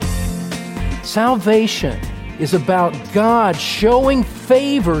Salvation is about God showing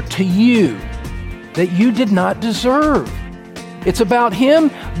favor to you that you did not deserve. It's about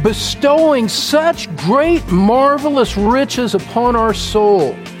Him bestowing such great, marvelous riches upon our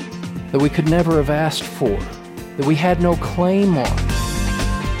soul that we could never have asked for, that we had no claim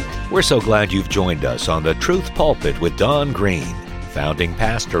on. We're so glad you've joined us on the Truth Pulpit with Don Green, founding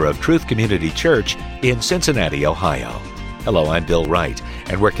pastor of Truth Community Church in Cincinnati, Ohio. Hello, I'm Bill Wright,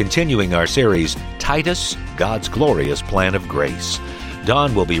 and we're continuing our series, Titus, God's Glorious Plan of Grace.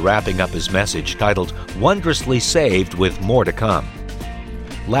 Don will be wrapping up his message titled, Wondrously Saved with More to Come.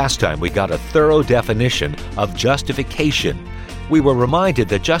 Last time we got a thorough definition of justification. We were reminded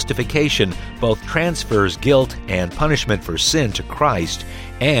that justification both transfers guilt and punishment for sin to Christ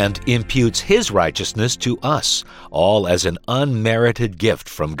and imputes His righteousness to us, all as an unmerited gift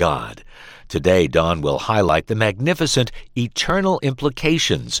from God. Today, Don will highlight the magnificent eternal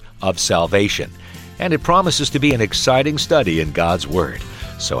implications of salvation, and it promises to be an exciting study in God's Word.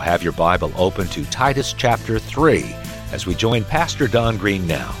 So have your Bible open to Titus chapter 3 as we join Pastor Don Green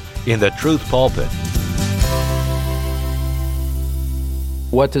now in the Truth Pulpit.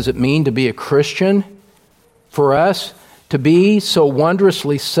 What does it mean to be a Christian? For us, to be so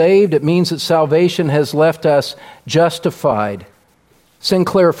wondrously saved, it means that salvation has left us justified.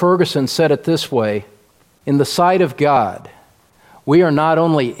 Sinclair Ferguson said it this way, in the sight of God, we are not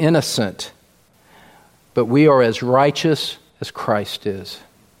only innocent, but we are as righteous as Christ is.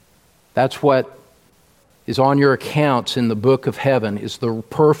 That's what is on your accounts in the book of heaven, is the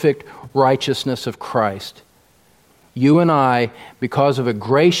perfect righteousness of Christ. You and I, because of a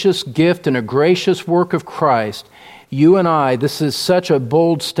gracious gift and a gracious work of Christ, you and I, this is such a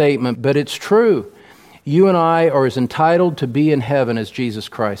bold statement, but it's true. You and I are as entitled to be in heaven as Jesus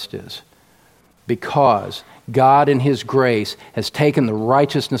Christ is, because God in His grace has taken the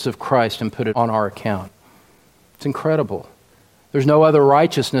righteousness of Christ and put it on our account. It's incredible. There's no other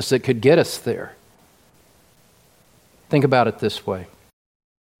righteousness that could get us there. Think about it this way.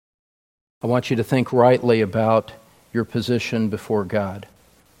 I want you to think rightly about your position before God.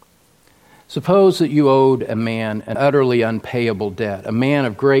 Suppose that you owed a man an utterly unpayable debt, a man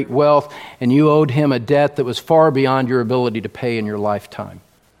of great wealth, and you owed him a debt that was far beyond your ability to pay in your lifetime.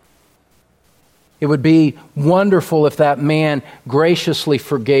 It would be wonderful if that man graciously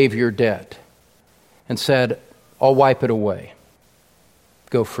forgave your debt and said, I'll wipe it away.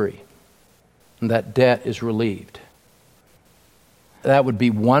 Go free. And that debt is relieved. That would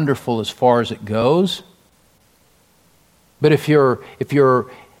be wonderful as far as it goes. But if you're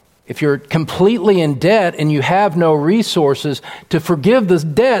completely in debt and you have no resources, to forgive this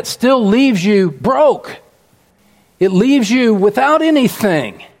debt still leaves you broke. It leaves you without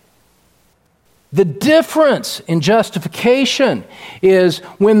anything. The difference in justification is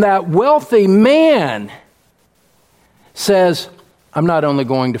when that wealthy man says, I'm not only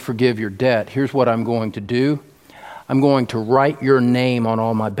going to forgive your debt, here's what I'm going to do. I'm going to write your name on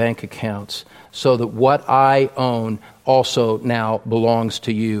all my bank accounts so that what I own also now belongs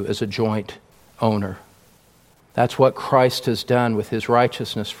to you as a joint owner. That's what Christ has done with His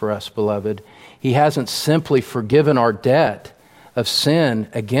righteousness for us, beloved. He hasn't simply forgiven our debt of sin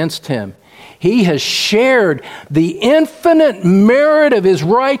against Him. He has shared the infinite merit of His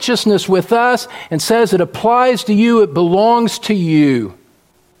righteousness with us and says it applies to you, it belongs to you.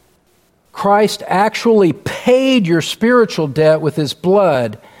 Christ actually paid your spiritual debt with His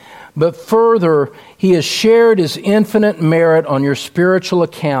blood, but further, He has shared His infinite merit on your spiritual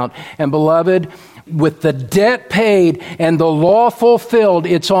account. And beloved, with the debt paid and the law fulfilled,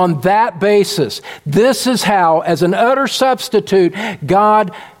 it's on that basis. This is how, as an utter substitute,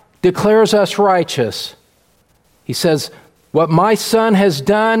 God declares us righteous. He says, what my Son has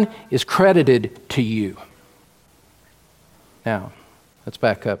done is credited to you. Now, let's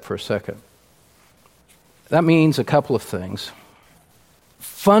back up for a second. That means a couple of things.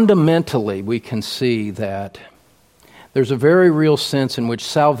 Fundamentally, we can see that there's a very real sense in which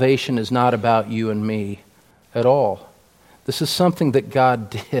salvation is not about you and me at all. This is something that God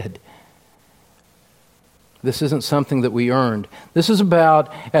did. This isn't something that we earned. This is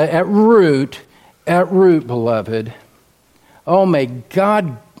about, at root, beloved, oh, may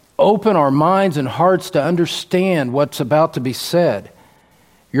God open our minds and hearts to understand what's about to be said.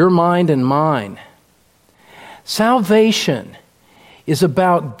 Your mind and mine. Salvation is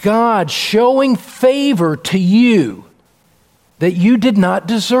about God showing favor to you that you did not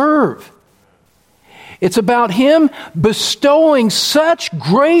deserve. It's about Him bestowing such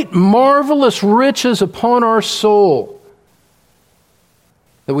great, marvelous riches upon our soul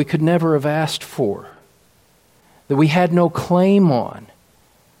that we could never have asked for, that we had no claim on.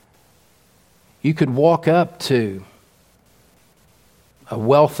 You could walk up to a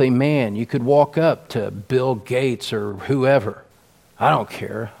wealthy man. You could walk up to Bill Gates or whoever. I don't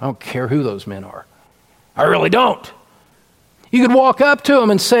care. I don't care who those men are. I really don't. You could walk up to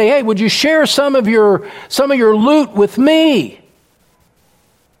him and say, hey, would you share some of your loot with me?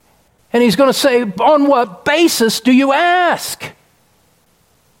 And he's going to say, on what basis do you ask?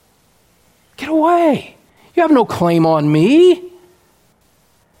 Get away. You have no claim on me.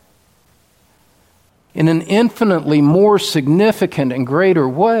 In an infinitely more significant and greater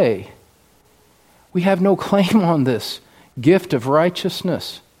way, we have no claim on this gift of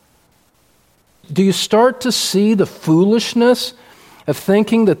righteousness. Do you start to see the foolishness of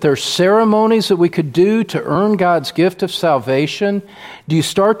thinking that there's ceremonies that we could do to earn God's gift of salvation? Do you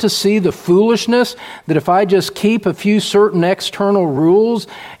start to see the foolishness that if I just keep a few certain external rules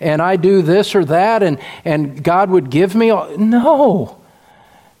and I do this or that and God would give me all?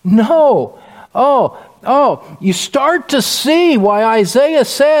 No. You start to see why Isaiah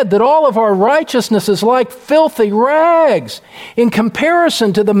said that all of our righteousness is like filthy rags in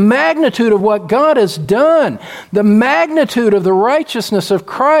comparison to the magnitude of what God has done, the magnitude of the righteousness of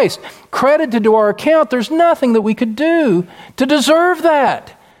Christ credited to our account. There's nothing that we could do to deserve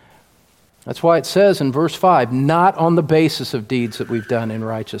that. That's why it says in verse 5, not on the basis of deeds that we've done in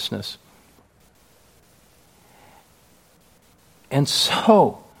righteousness. And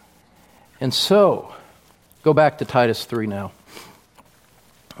so, go back to Titus 3 now.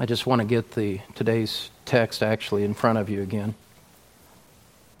 I just want to get today's text actually in front of you again.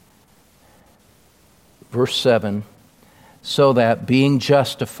 Verse 7, so that being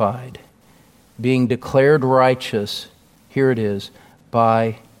justified, being declared righteous, here it is,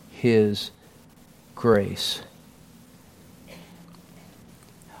 by His grace.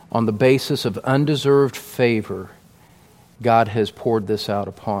 On the basis of undeserved favor, God has poured this out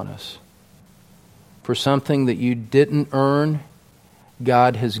upon us. For something that you didn't earn,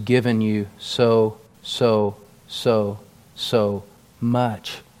 God has given you so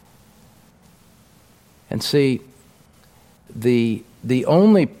much. And see, the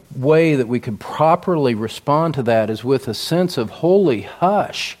only way that we could properly respond to that is with a sense of holy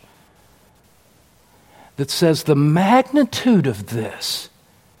hush that says the magnitude of this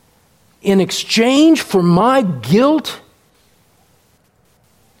in exchange for my guilt,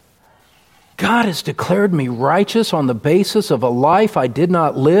 God has declared me righteous on the basis of a life I did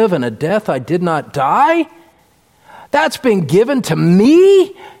not live and a death I did not die. That's been given to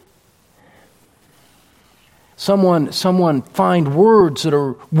me. Someone find words that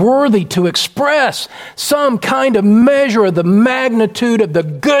are worthy to express some kind of measure of the magnitude of the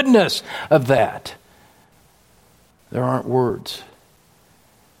goodness of that. There aren't words.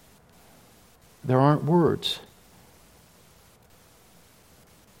 There aren't words.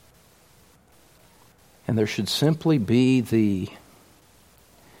 And there should simply be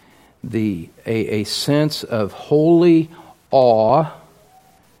a sense of holy awe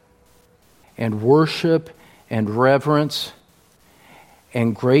and worship and reverence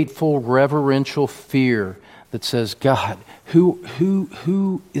and grateful reverential fear that says, God,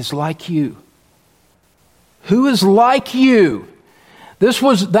 who is like you? Who is like you? That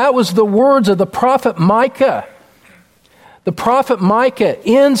was the words of the prophet Micah. The prophet Micah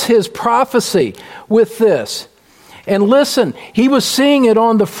ends his prophecy with this. And listen, he was seeing it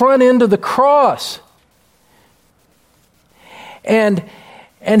on the front end of the cross. And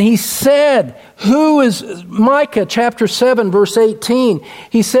he said, Micah chapter 7 verse 18,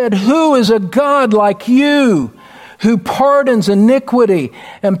 he said, who is a God like you who pardons iniquity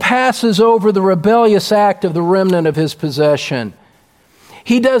and passes over the rebellious act of the remnant of His possession?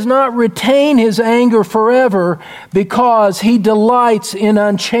 He does not retain His anger forever because He delights in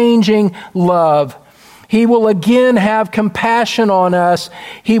unchanging love. He will again have compassion on us.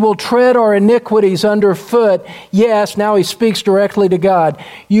 He will tread our iniquities underfoot. Yes, now he speaks directly to God.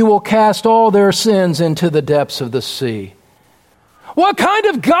 You will cast all their sins into the depths of the sea. What kind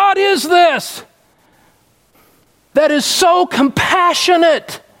of God is this that is so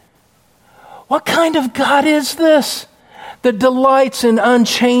compassionate? What kind of God is this that delights in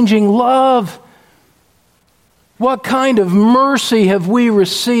unchanging love? What kind of mercy have we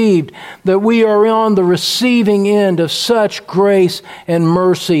received that we are on the receiving end of such grace and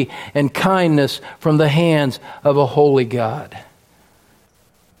mercy and kindness from the hands of a holy God?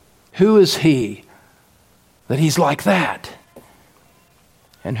 Who is He that He's like that?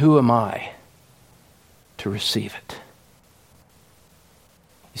 And who am I to receive it?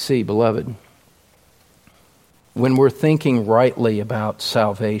 You see, beloved, when we're thinking rightly about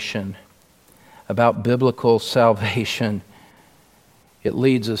salvation, about biblical salvation, It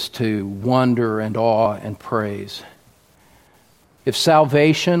leads us to wonder and awe and praise. If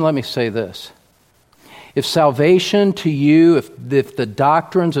salvation, let me say this. If salvation to you, if the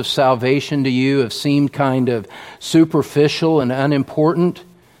doctrines of salvation to you have seemed kind of superficial and unimportant,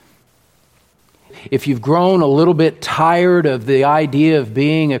 if you've grown a little bit tired of the idea of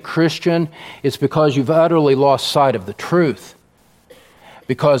being a Christian, it's because you've utterly lost sight of the truth.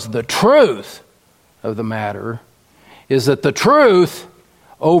 Because the truth of the matter is that the truth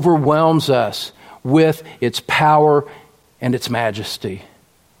overwhelms us with its power and its majesty.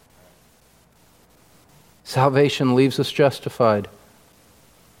 Salvation leaves us justified.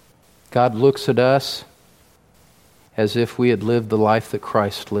 God looks at us as if we had lived the life that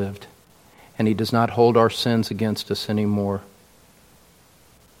Christ lived, and He does not hold our sins against us anymore.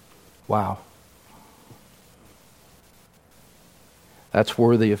 Wow. That's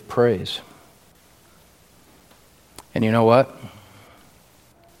worthy of praise. And you know what?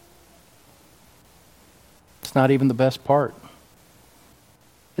 It's not even the best part.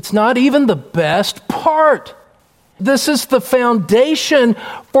 It's not even the best part. This is the foundation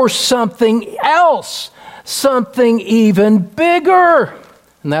for something else, something even bigger.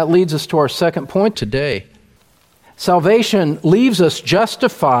 And that leads us to our second point today. Salvation leaves us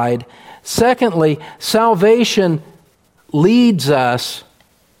justified. Secondly, salvation leads us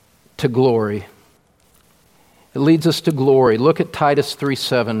to glory. It leads us to glory. Look at Titus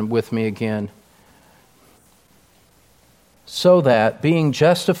 3:7 with me again. So that, being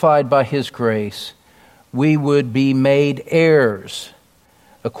justified by His grace, we would be made heirs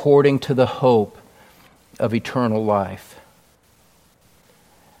according to the hope of eternal life.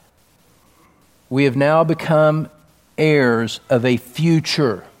 We have now become heirs of a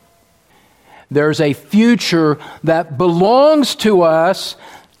future. There's a future that belongs to us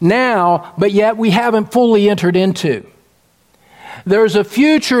now, but yet we haven't fully entered into. There's a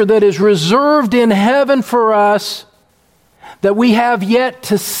future that is reserved in heaven for us that we have yet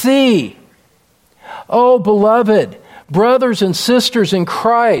to see. Oh, beloved, brothers and sisters in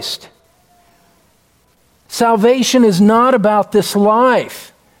Christ, salvation is not about this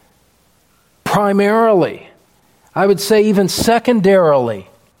life, primarily. I would say even secondarily.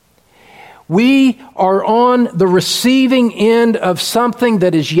 We are on the receiving end of something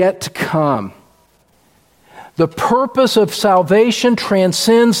that is yet to come. The purpose of salvation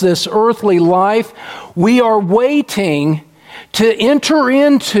transcends this earthly life. We are waiting to enter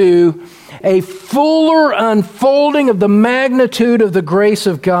into a fuller unfolding of the magnitude of the grace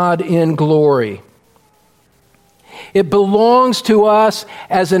of God in glory. It belongs to us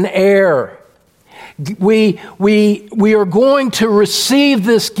as an heir. We are going to receive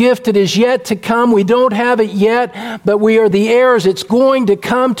this gift that is yet to come. We don't have it yet, but we are the heirs. It's going to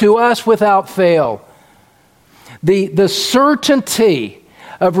come to us without fail. The certainty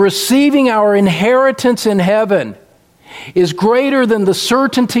of receiving our inheritance in heaven is greater than the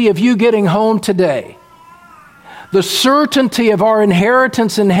certainty of you getting home today. The certainty of our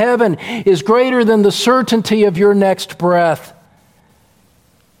inheritance in heaven is greater than the certainty of your next breath.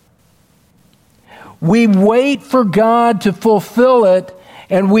 We wait for God to fulfill it,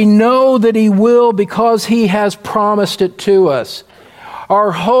 and we know that He will because He has promised it to us.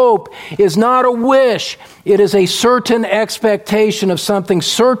 Our hope is not a wish. It is a certain expectation of something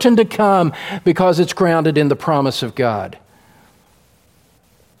certain to come because it's grounded in the promise of God.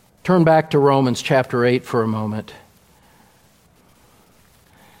 Turn back to Romans chapter 8 for a moment.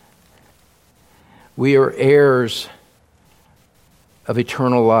 We are heirs of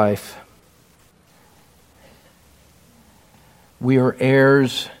eternal life. We are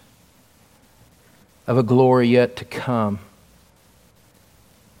heirs of a glory yet to come.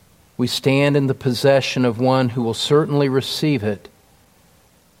 We stand in the possession of one who will certainly receive it,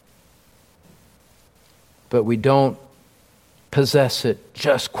 but we don't possess it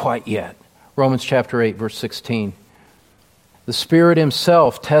just quite yet. Romans chapter 8, verse 16. The Spirit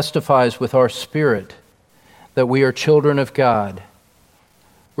Himself testifies with our spirit that we are children of God.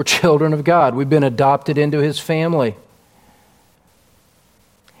 We're children of God. We've been adopted into His family.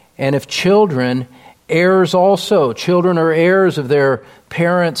 And if children, heirs also. Children are heirs of their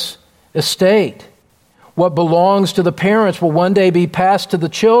parents' estate. What belongs to the parents will one day be passed to the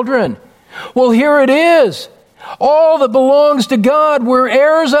children. Well, here it is. All that belongs to God, we're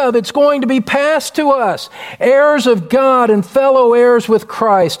heirs of. It's going to be passed to us. Heirs of God and fellow heirs with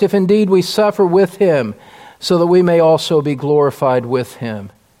Christ, if indeed we suffer with Him, so that we may also be glorified with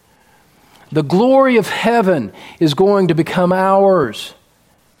Him. The glory of heaven is going to become ours.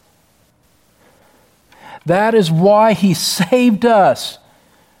 That is why He saved us.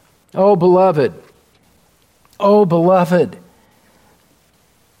 Oh, beloved. Oh, beloved.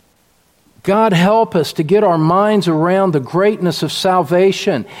 God, help us to get our minds around the greatness of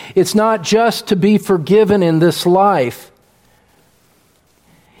salvation. It's not just to be forgiven in this life.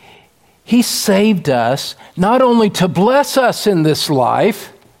 He saved us not only to bless us in this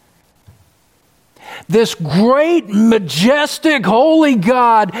life. This great, majestic, holy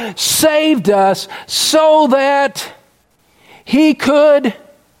God saved us so that He could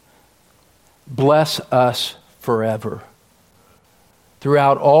bless us forever.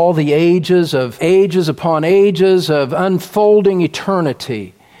 Throughout all the ages upon ages of unfolding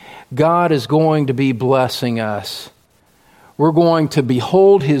eternity, God is going to be blessing us. We're going to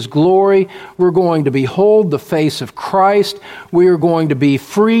behold His glory. We're going to behold the face of Christ. We are going to be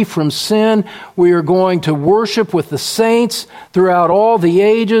free from sin. We are going to worship with the saints throughout all the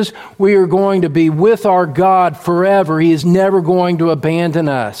ages. We are going to be with our God forever. He is never going to abandon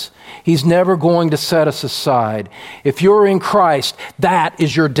us. He's never going to set us aside. If you're in Christ, that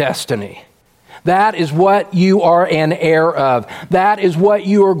is your destiny. That is what you are an heir of. That is what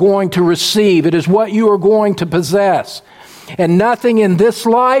you are going to receive. It is what you are going to possess. And nothing in this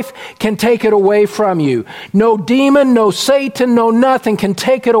life can take it away from you. No demon, no Satan, no nothing can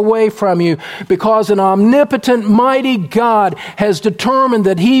take it away from you, because an omnipotent, mighty God has determined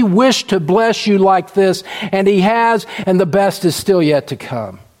that He wished to bless you like this, and He has, and the best is still yet to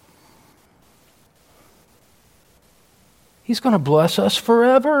come. He's going to bless us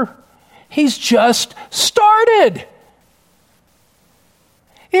forever. He's just started.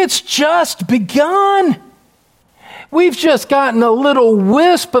 It's just begun. We've just gotten a little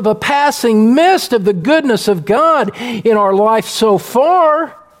wisp of a passing mist of the goodness of God in our life so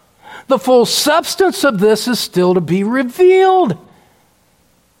far. The full substance of this is still to be revealed.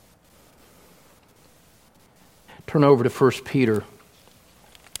 Turn over to 1 Peter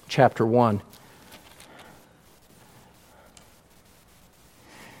chapter 1.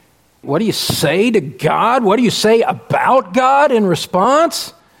 What do you say to God? What do you say about God in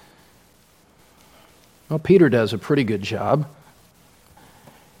response? Well, Peter does a pretty good job.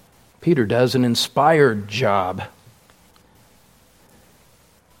 Peter does an inspired job.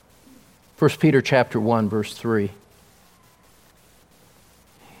 1 Peter chapter 1, verse 3.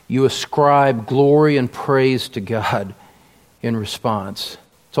 You ascribe glory and praise to God in response.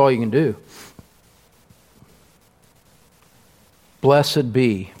 That's all you can do. Blessed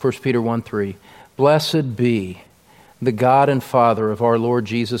be, 1 Peter 1, 3. Blessed be the God and Father of our Lord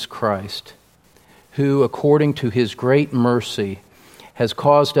Jesus Christ, who, according to His great mercy, has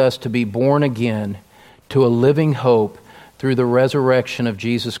caused us to be born again to a living hope through the resurrection of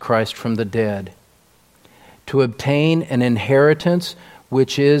Jesus Christ from the dead, to obtain an inheritance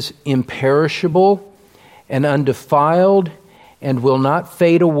which is imperishable and undefiled and will not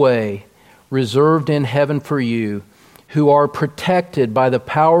fade away, reserved in heaven for you, who are protected by the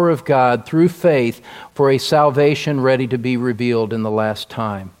power of God through faith for a salvation ready to be revealed in the last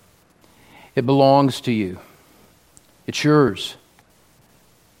time. It belongs to you. It's yours.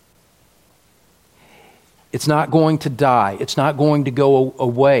 It's not going to die. It's not going to go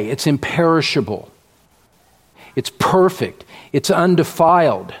away. It's imperishable. It's perfect. It's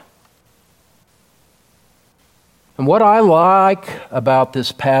undefiled. And what I like about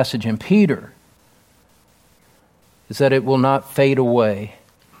this passage in Peter is that it will not fade away.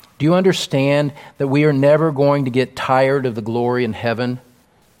 Do you understand that we are never going to get tired of the glory in heaven?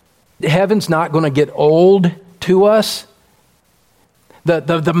 Heaven's not going to get old to us.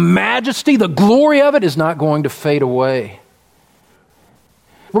 The majesty, the glory of it is not going to fade away.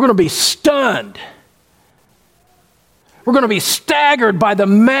 We're going to be stunned. We're going to be staggered by the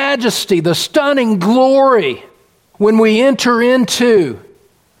majesty, the stunning glory when we enter into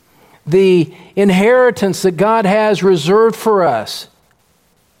the inheritance that God has reserved for us.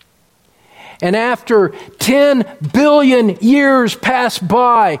 And after 10 billion years pass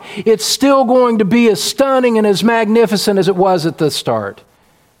by, it's still going to be as stunning and as magnificent as it was at the start.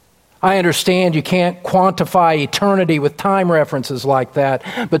 I understand you can't quantify eternity with time references like that,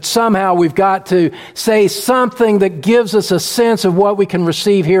 but somehow we've got to say something that gives us a sense of what we can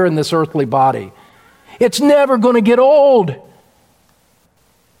receive here in this earthly body. It's never going to get old.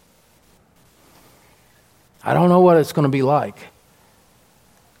 I don't know what it's going to be like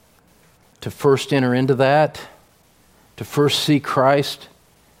to first enter into that, to first see Christ.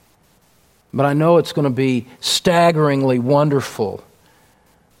 But I know it's going to be staggeringly wonderful.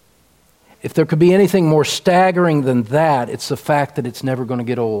 If there could be anything more staggering than that, it's the fact that it's never going to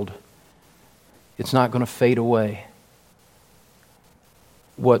get old. It's not going to fade away.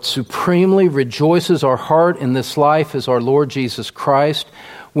 What supremely rejoices our heart in this life is our Lord Jesus Christ.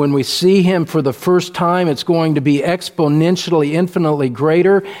 When we see Him for the first time, it's going to be exponentially, infinitely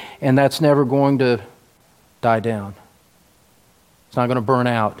greater, and that's never going to die down. It's not going to burn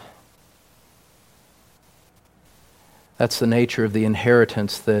out. That's the nature of the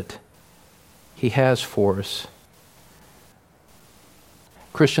inheritance that He has for us.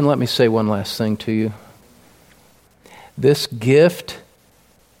 Christian, let me say one last thing to you. This gift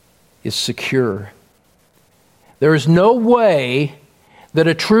is secure. There is no way that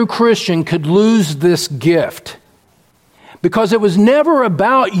a true Christian could lose this gift, because it was never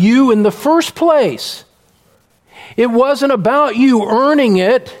about you in the first place. It wasn't about you earning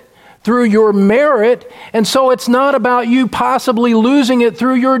it through your merit, and so it's not about you possibly losing it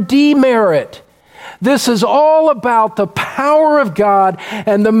through your demerit. This is all about the power of God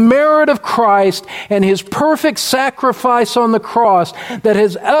and the merit of Christ and His perfect sacrifice on the cross that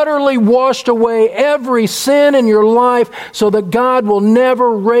has utterly washed away every sin in your life so that God will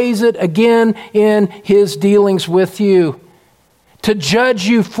never raise it again in His dealings with you. To judge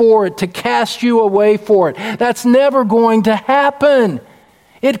you for it, to cast you away for it. That's never going to happen.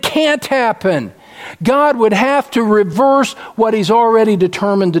 It can't happen. God would have to reverse what He's already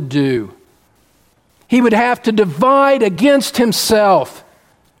determined to do. He would have to divide against Himself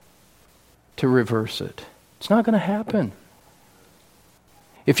to reverse it. It's not going to happen.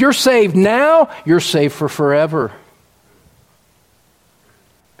 If you're saved now, you're saved for forever,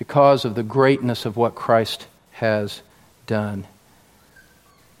 because of the greatness of what Christ has done.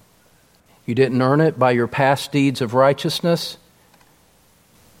 You didn't earn it by your past deeds of righteousness.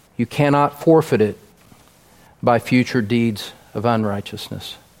 You cannot forfeit it by future deeds of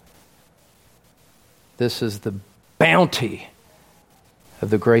unrighteousness. This is the bounty of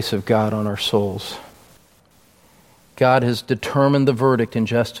the grace of God on our souls. God has determined the verdict in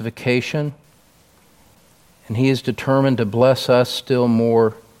justification, and He is determined to bless us still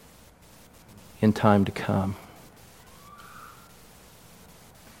more in time to come.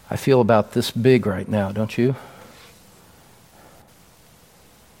 I feel about this big right now, don't you?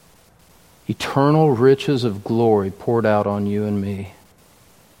 Eternal riches of glory poured out on you and me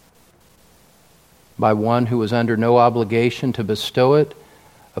by one who was under no obligation to bestow it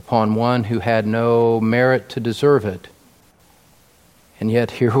upon one who had no merit to deserve it. And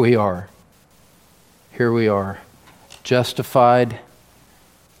yet here we are. Here we are, justified,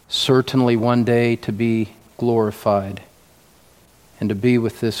 certainly one day to be glorified, and to be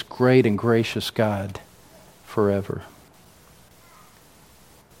with this great and gracious God forever.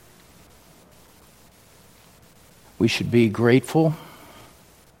 We should be grateful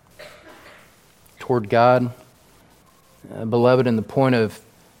toward God. Beloved, and the point of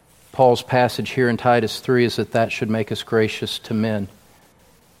Paul's passage here in Titus 3 is that should make us gracious to men,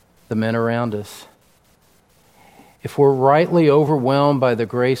 the men around us. If we're rightly overwhelmed by the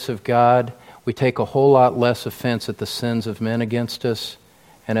grace of God, we take a whole lot less offense at the sins of men against us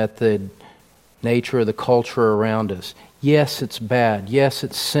and at the nature of the culture around us. Yes, it's bad. Yes,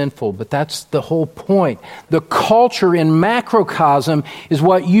 it's sinful, but that's the whole point. The culture in macrocosm is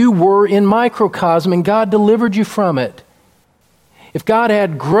what you were in microcosm, and God delivered you from it. If God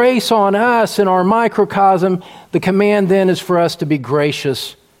had grace on us in our microcosm, the command then is for us to be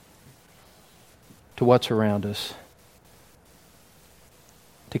gracious to what's around us,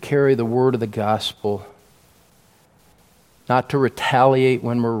 to carry the word of the gospel, not to retaliate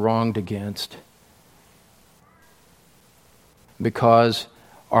when we're wronged against, because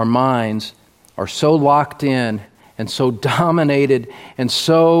our minds are so locked in and so dominated and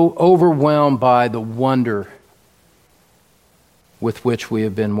so overwhelmed by the wonder with which we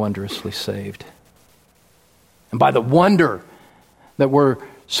have been wondrously saved. And by the wonder that we're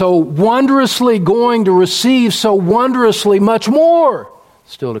so wondrously going to receive so wondrously much more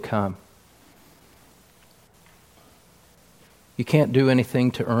still to come. You can't do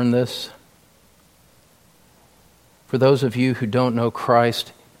anything to earn this. For those of you who don't know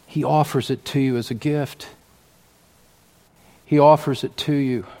Christ, He offers it to you as a gift. He offers it to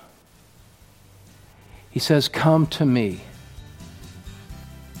you. He says, "Come to me."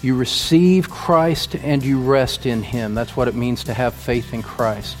 You receive Christ and you rest in Him. That's what it means to have faith in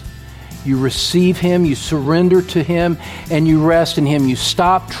Christ. You receive Him, you surrender to Him, and you rest in Him. You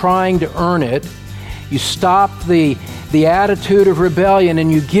stop trying to earn it. You stop the attitude of rebellion,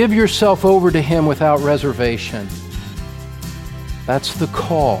 and you give yourself over to Him without reservation. That's the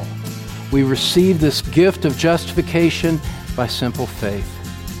call. We receive this gift of justification by simple faith.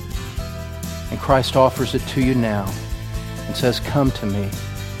 And Christ offers it to you now and says, "Come to me.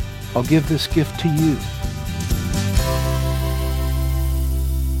 I'll give this gift to you."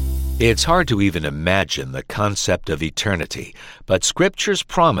 It's hard to even imagine the concept of eternity, but Scripture's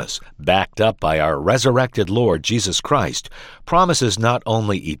promise, backed up by our resurrected Lord Jesus Christ, promises not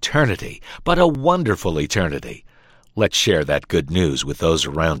only eternity, but a wonderful eternity. Let's share that good news with those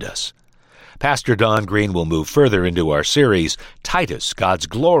around us. Pastor Don Green will move further into our series, Titus, God's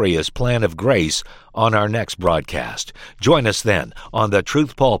Glorious Plan of Grace, on our next broadcast. Join us then on The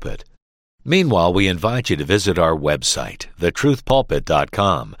Truth Pulpit. Meanwhile, we invite you to visit our website,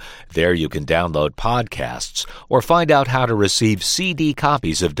 thetruthpulpit.com. There you can download podcasts or find out how to receive CD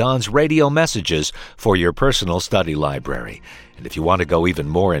copies of Don's radio messages for your personal study library. And if you want to go even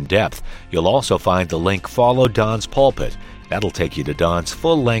more in depth, you'll also find the link Follow Don's Pulpit. That'll take you to Don's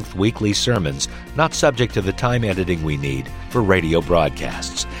full-length weekly sermons, not subject to the time editing we need for radio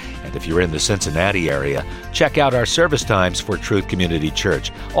broadcasts. And if you're in the Cincinnati area, check out our service times for Truth Community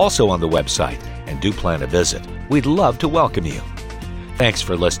Church, also on the website, and do plan a visit. We'd love to welcome you. Thanks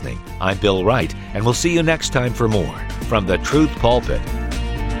for listening. I'm Bill Wright, and we'll see you next time for more from the Truth Pulpit.